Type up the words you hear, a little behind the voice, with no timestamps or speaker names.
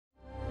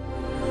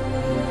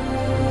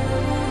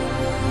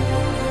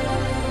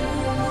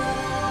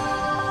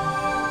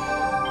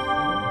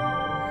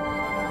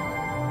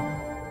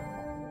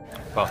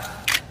Well,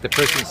 the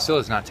president still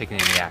is not taking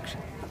any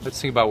action.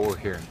 Let's think about what we're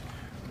hearing.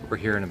 We're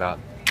hearing about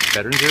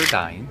veterans are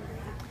dying,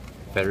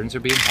 veterans are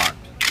being harmed.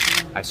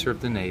 I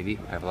served in the Navy.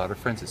 I have a lot of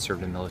friends that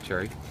served in the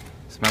military.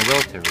 So my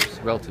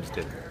relatives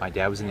did. My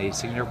dad was in the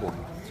 82nd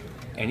Airborne.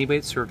 Anybody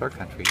that served our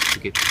country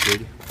should get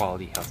good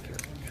quality health care.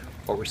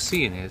 What we're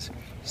seeing is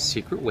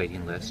secret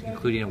waiting lists,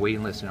 including a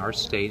waiting list in our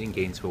state in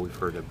Gainesville we've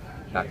heard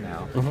about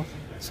now.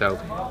 So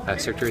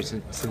Secretary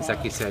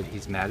Shinseki said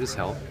he's mad as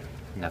hell.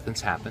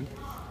 Nothing's happened.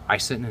 I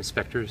sent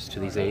inspectors to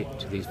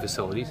these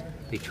facilities.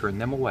 They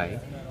turned them away.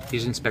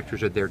 These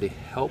inspectors are there to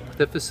help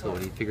the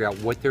facility figure out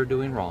what they're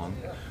doing wrong.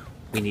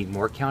 We need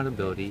more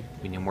accountability.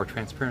 We need more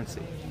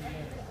transparency.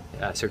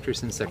 Secretary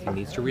Shinseki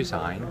needs to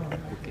resign.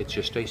 It's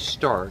just a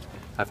start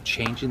of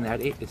changing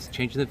it's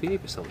changing the VA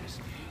facilities.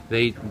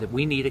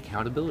 We need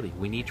accountability.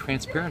 We need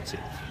transparency.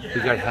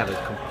 We've got to have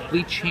a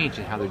complete change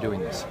in how they're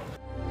doing this.